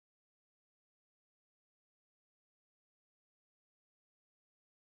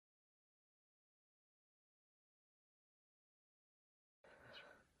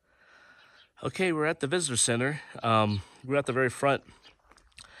Okay, we're at the visitor center. We're at the very front.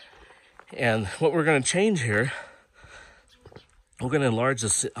 And what we're going to change here, we're going to enlarge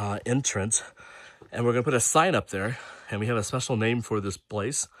this entrance, and we're going to put a sign up there. And we have a special name for this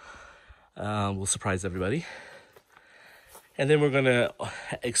place. We'll surprise everybody. And then we're going to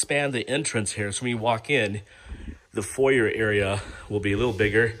expand the entrance here. So when you walk in, the foyer area will be a little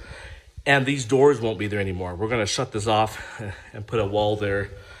bigger. And these doors won't be there anymore. We're going to shut this off and put a wall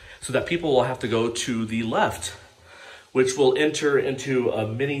there so that people will have to go to the left, which will enter into a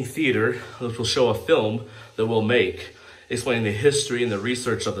mini theater, which will show a film that we'll make, explaining the history and the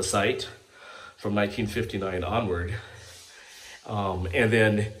research of the site from 1959 onward. And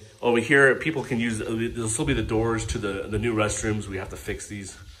then over here, people can use, this will be the doors to the new restrooms. We have to fix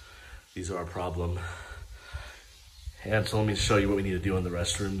these. These are our problem. And so let me show you what we need to do in the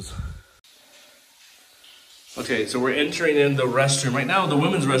restrooms. Okay, so we're entering in the restroom. Right now, the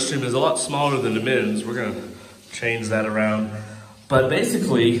women's restroom is a lot smaller than the men's. We're gonna change that around. But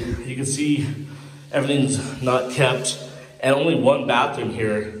basically, you can see everything's not kept, and only one bathroom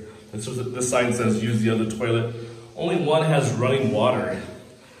here. And so this sign says use the other toilet. Only one has running water.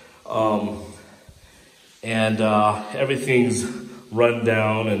 Everything's run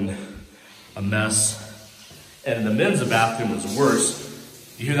down and a mess. And the men's bathroom is worse.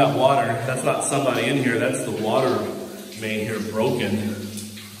 You hear that water? That's not somebody in here. That's the water main here broken.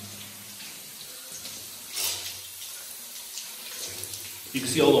 You can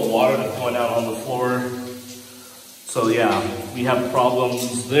see all the water that's going out on the floor. So yeah, we have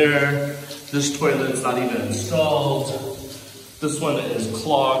problems there. This toilet's not even installed. This one is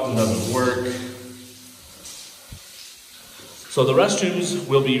clogged and doesn't work. So the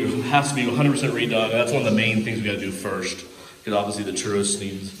restrooms has to be 100% redone. That's one of the main things we gotta do first, because obviously the tourist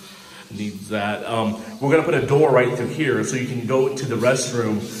needs that. We're gonna put a door right through here so you can go to the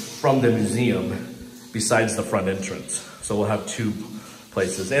restroom from the museum besides the front entrance. So we'll have two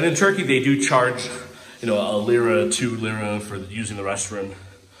places. And in Turkey, they do charge, a lira, 2 lira for using the restroom.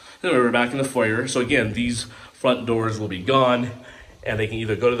 Then we're back in the foyer. So again, these front doors will be gone, and they can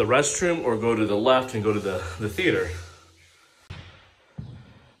either go to the restroom or go to the left and go to the theater.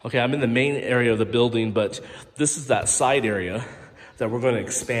 Okay, I'm in the main area of the building, but this is that side area that we're going to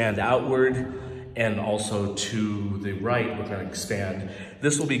expand outward, and also to the right, we're going to expand.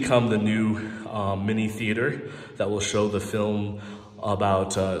 This will become the new mini theater that will show the film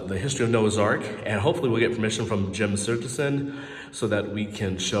about the history of Noah's Ark, and hopefully we'll get permission from Jim Sertison so that we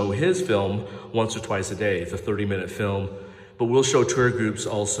can show his film once or twice a day. It's a 30-minute film, but we'll show tour groups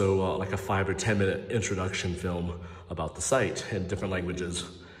also like a 5 or 10-minute introduction film about the site in different languages.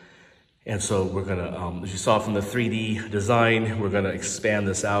 And so we're gonna, as you saw from the 3D design, we're gonna expand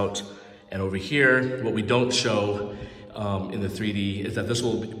this out. And over here, what we don't show in the 3D is that this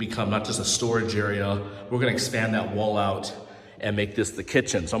will become not just a storage area. We're gonna expand that wall out and make this the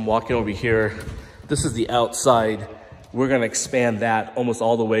kitchen. So I'm walking over here. This is the outside. We're gonna expand that almost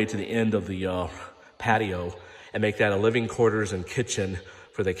all the way to the end of the patio and make that a living quarters and kitchen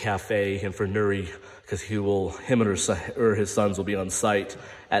for the cafe and for Nuri, because him and his sons will be on site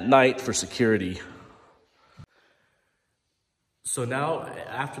at night for security. So now,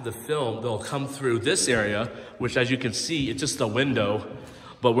 after the film, they'll come through this area, which as you can see, it's just a window,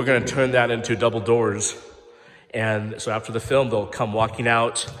 but we're gonna turn that into double doors. And so after the film, they'll come walking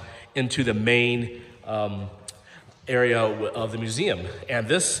out into the main area of the museum. And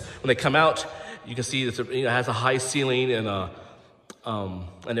this, when they come out, you can see it has a high ceiling and an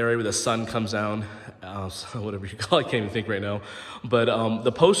area where the sun comes down, whatever you call it, I can't even think right now. But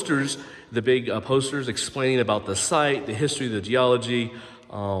the posters, the big posters explaining about the site, the history, the geology,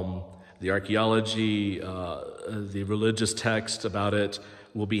 the archaeology, the religious text about it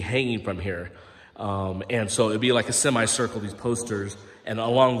will be hanging from here. And so it'll be like a semicircle, these posters. And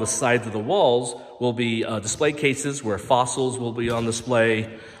along the sides of the walls will be display cases where fossils will be on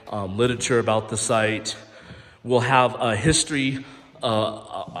display, literature about the site. We'll have a history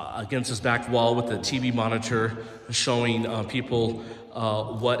against this back wall with the TV monitor showing people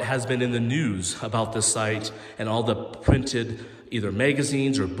what has been in the news about this site and all the printed either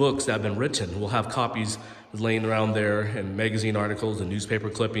magazines or books that have been written. We'll have copies laying around there and magazine articles and newspaper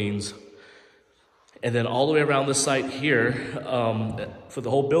clippings. And then all the way around the site here, for the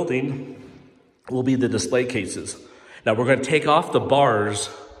whole building, will be the display cases. Now we're gonna take off the bars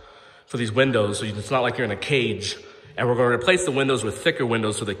for these windows, so it's not like you're in a cage. And we're gonna replace the windows with thicker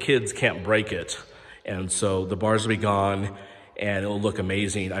windows so the kids can't break it. And so the bars will be gone and it'll look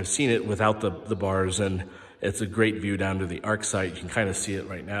amazing. I've seen it without the bars, and it's a great view down to the Ark site. You can kind of see it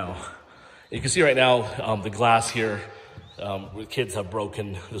right now. You can see right now the glass here Kids have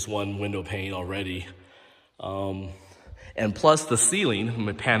broken this one window pane already. And plus the ceiling, I'm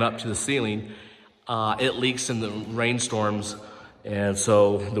gonna pan up to the ceiling, it leaks in the rainstorms. And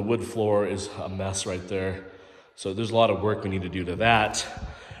so the wood floor is a mess right there. So there's a lot of work we need to do to that.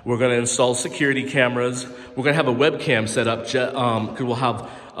 We're gonna install security cameras. We're gonna have a webcam set up, because we'll have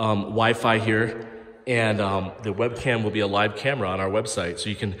Wi-Fi here. And the webcam will be a live camera on our website, so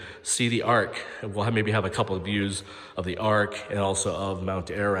you can see the Ark. We'll maybe have a couple of views of the Ark and also of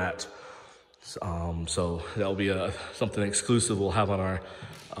Mount Ararat. So that'll be something exclusive we'll have on our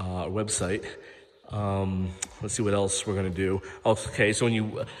website. Let's see what else we're gonna do. Okay, so when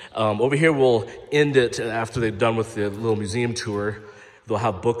you, over here we'll end it after they're done with the little museum tour. They'll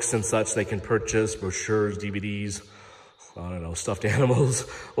have books and such they can purchase, brochures, DVDs, I don't know, stuffed animals,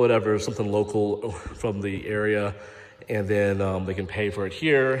 whatever, something local from the area. And then they can pay for it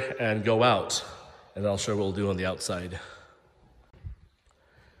here and go out. And I'll show what we'll do on the outside.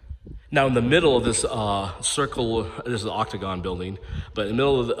 Now in the middle of this circle, this is an octagon building, but in the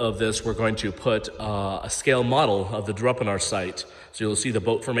middle of this, we're going to put a scale model of the drop on our site. So you'll see the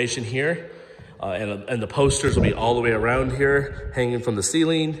boat formation here, and the posters will be all the way around here, hanging from the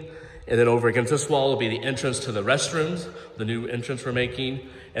ceiling. And then over against this wall will be the entrance to the restrooms, the new entrance we're making.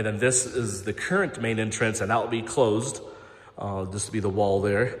 And then this is the current main entrance, and that will be closed. This will be the wall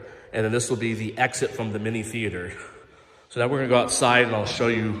there. And then this will be the exit from the mini theater. So now we're gonna go outside and I'll show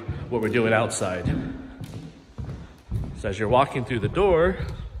you what we're doing outside. So as you're walking through the door,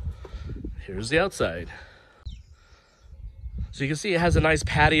 here's the outside. So you can see it has a nice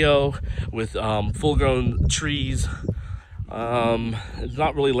patio with full-grown trees. It's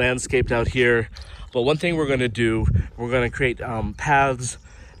not really landscaped out here, but one thing we're gonna do, we're gonna create paths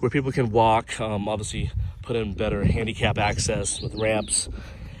where people can walk, obviously put in better handicap access with ramps.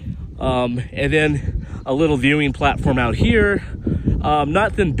 And then a little viewing platform out here,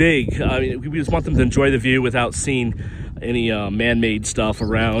 nothing big. I mean, we just want them to enjoy the view without seeing any man-made stuff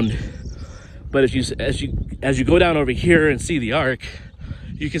around. But as you go down over here and see the Ark,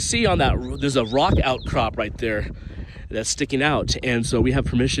 you can see on that there's a rock outcrop right there that's sticking out. And so we have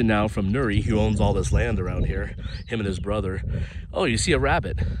permission now from Nuri, who owns all this land around here, him and his brother. Oh, you see a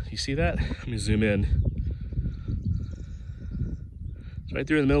rabbit. You see that? Let me zoom in. It's right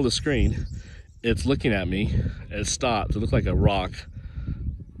there in the middle of the screen. It's looking at me. It stopped. It looked like a rock.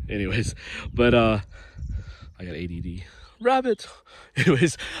 Anyways, but I got ADD. Rabbit.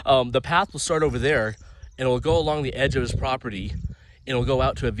 Anyways, the path will start over there, and it will go along the edge of his property, and it will go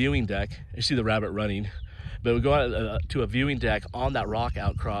out to a viewing deck. You see the rabbit running. But we'll go out to a viewing deck on that rock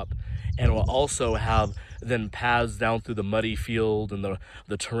outcrop, and we'll also have then paths down through the muddy field and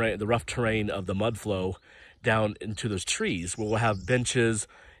the terrain, the rough terrain of the mud flow down into those trees, where we'll have benches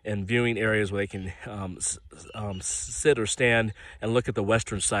and viewing areas where they can sit or stand and look at the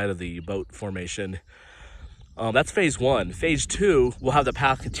western side of the boat formation. That's phase one. Phase two, we'll have the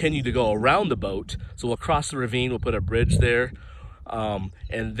path continue to go around the boat. So we'll cross the ravine, we'll put a bridge there.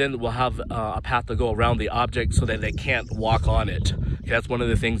 And then we'll have a path to go around the object so that they can't walk on it. Okay, that's one of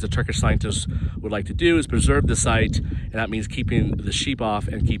the things the Turkish scientists would like to do, is preserve the site, and that means keeping the sheep off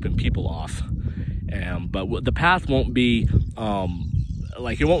and keeping people off. But the path won't be,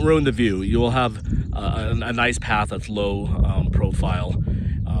 like, it won't ruin the view. You will have a nice path that's low profile.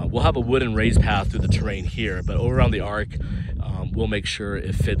 We'll have a wooden raised path through the terrain here, but over around the Ark, we'll make sure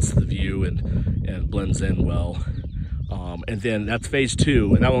it fits the view and blends in well. And then that's phase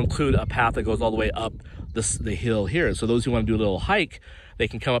two, and that will include a path that goes all the way up the hill here. So those who want to do a little hike, they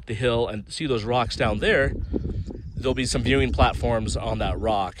can come up the hill and see those rocks down there. There'll be some viewing platforms on that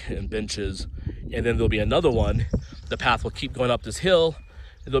rock and benches. And then there'll be another one. The path will keep going up this hill.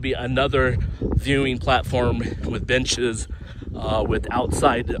 There'll be another viewing platform with benches, with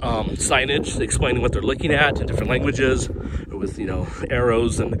outside signage explaining what they're looking at in different languages, with, you know,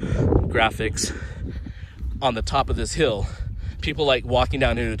 arrows and graphics. On the top of this hill, people like walking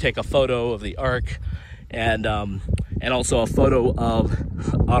down here to take a photo of the Ark, and also a photo of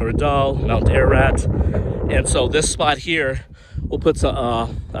Aradal, Mount Ararat. And so this spot here, we'll put a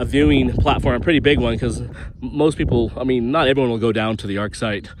viewing platform, a pretty big one, because most people, I mean, not everyone will go down to the Ark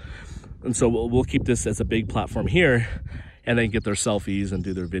site. And so we'll keep this as a big platform here, and then get their selfies and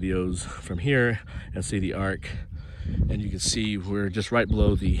do their videos from here and see the Ark. And you can see we're just right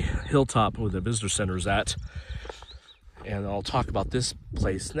below the hilltop where the visitor center is at. And I'll talk about this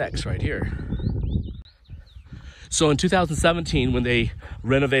place next, right here. So in 2017, when they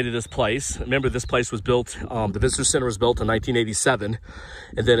renovated this place, remember this place was built, the visitor center was built in 1987.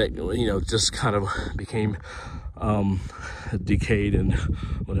 And then it, you know, just kind of became decayed and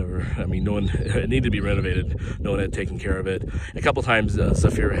whatever. I mean, no one, it needed to be renovated. No one had taken care of it. A couple times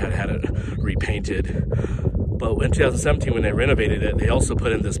Zafira had it repainted. But in 2017, when they renovated it, they also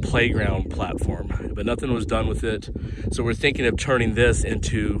put in this playground platform, but nothing was done with it. So we're thinking of turning this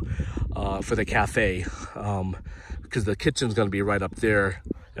into, for the cafe, because the kitchen's gonna be right up there.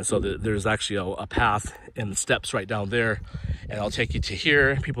 And so there's actually a path and steps right down there. And I'll take you to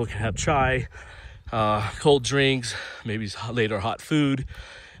here. People can have chai, cold drinks, maybe later hot food,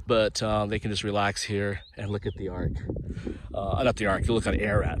 but they can just relax here and look at the ark. Not the ark, you look at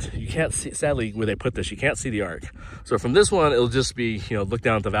Ararat. You can't see, sadly, where they put this, you can't see the ark. So from this one, it'll just be, you know, look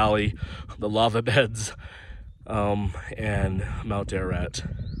down at the valley, the lava beds, and Mount Ararat.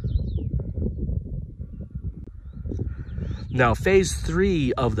 Now, phase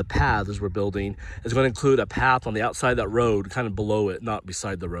 3 of the paths we're building is going to include a path on the outside of that road, kind of below it, not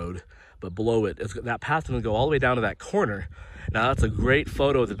beside the road, but below it. That path is going to go all the way down to that corner. Now, that's a great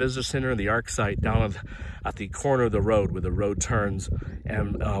photo of the visitor center and the ark site down at the corner of the road where the road turns.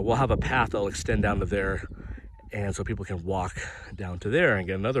 And we'll have a path that'll extend down to there. And so people can walk down to there and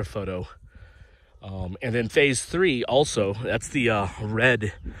get another photo. And then phase 3 also, that's the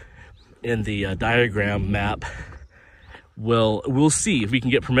red in the diagram map. We'll see if we can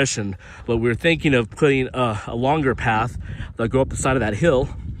get permission, but we're thinking of putting a longer path that'll go up the side of that hill,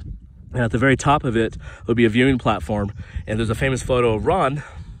 and at the very top of it will be a viewing platform. And there's a famous photo of Ron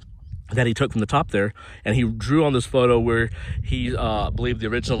that he took from the top there, and he drew on this photo where he believed the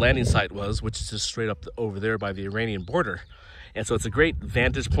original landing site was, which is just straight up over there by the Iranian border. And so it's a great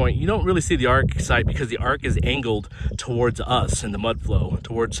vantage point. You don't really see the ark site because the ark is angled towards us in the mud flow,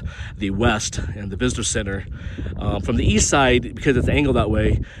 towards the west and the visitor center. From the east side, because it's angled that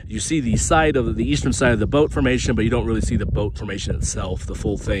way, you see the side of the eastern side of the boat formation, but you don't really see the boat formation itself, the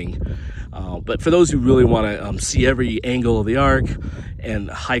full thing. But for those who really want to see every angle of the ark and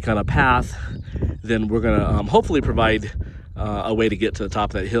hike on a path, then we're going to hopefully provide a way to get to the top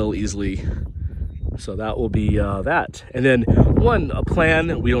of that hill easily. So that will be that. And then a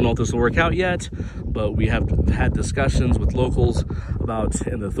plan, we don't know if this will work out yet, but we have had discussions with locals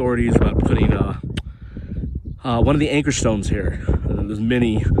and the authorities about putting one of the anchor stones here. There's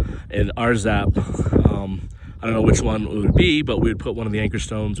many in Arzap. I don't know which one it would be, but we'd put one of the anchor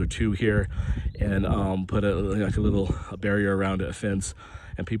stones or two here and put like a little barrier around it, a fence,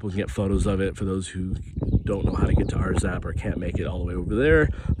 and people can get photos of it. For those who don't know how to get to Arzap or can't make it all the way over there,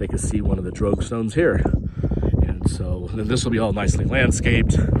 they can see one of the drogue stones here. And so then this will be all nicely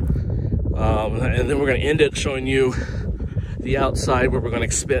landscaped. And then we're going to end it showing you the outside where we're going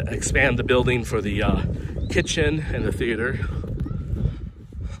to expand the building for the kitchen and the theater.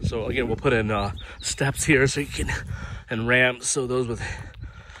 So again, we'll put in steps here so you can, and ramps, so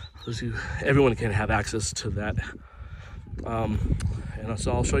everyone can have access to that. And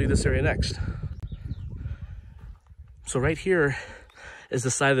so I'll show you this area next. So right here is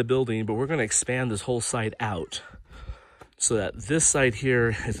the side of the building, but we're going to expand this whole side out so that this side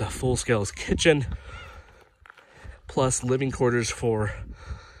here is a full-scale kitchen plus living quarters for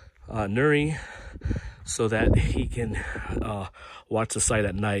Nuri, so that he can watch the site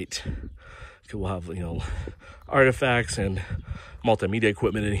at night. We'll have, you know, artifacts and multimedia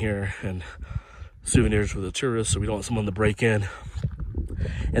equipment in here and souvenirs for the tourists, so we don't want someone to break in.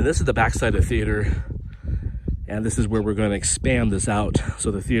 And this is the backside of the theater, and this is where we're going to expand this out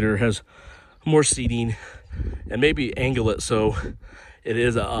so the theater has more seating, and maybe angle it so it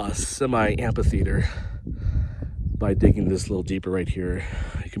is a semi-amphitheater by digging this a little deeper right here.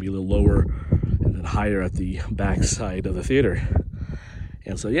 It can be a little lower and then higher at the back side of the theater.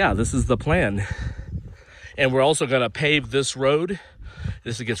 And so yeah, this is the plan. And we're also going to pave this road.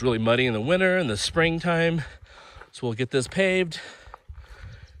 This gets really muddy in the winter and the springtime, so we'll get this paved.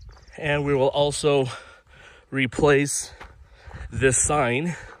 And we will also replace this sign.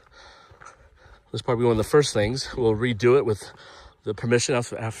 This is probably one of the first things. We'll redo it with the permission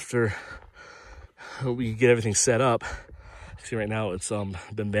after we get everything set up. See, right now it's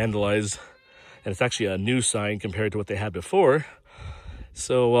been vandalized, and it's actually a new sign compared to what they had before.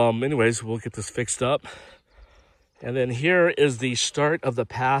 So anyways, we'll get this fixed up. And then here is the start of the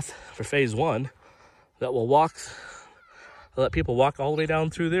path for phase 1 that will let people walk all the way down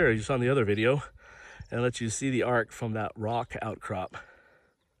through there. You saw in the other video, and let you see the ark from that rock outcrop.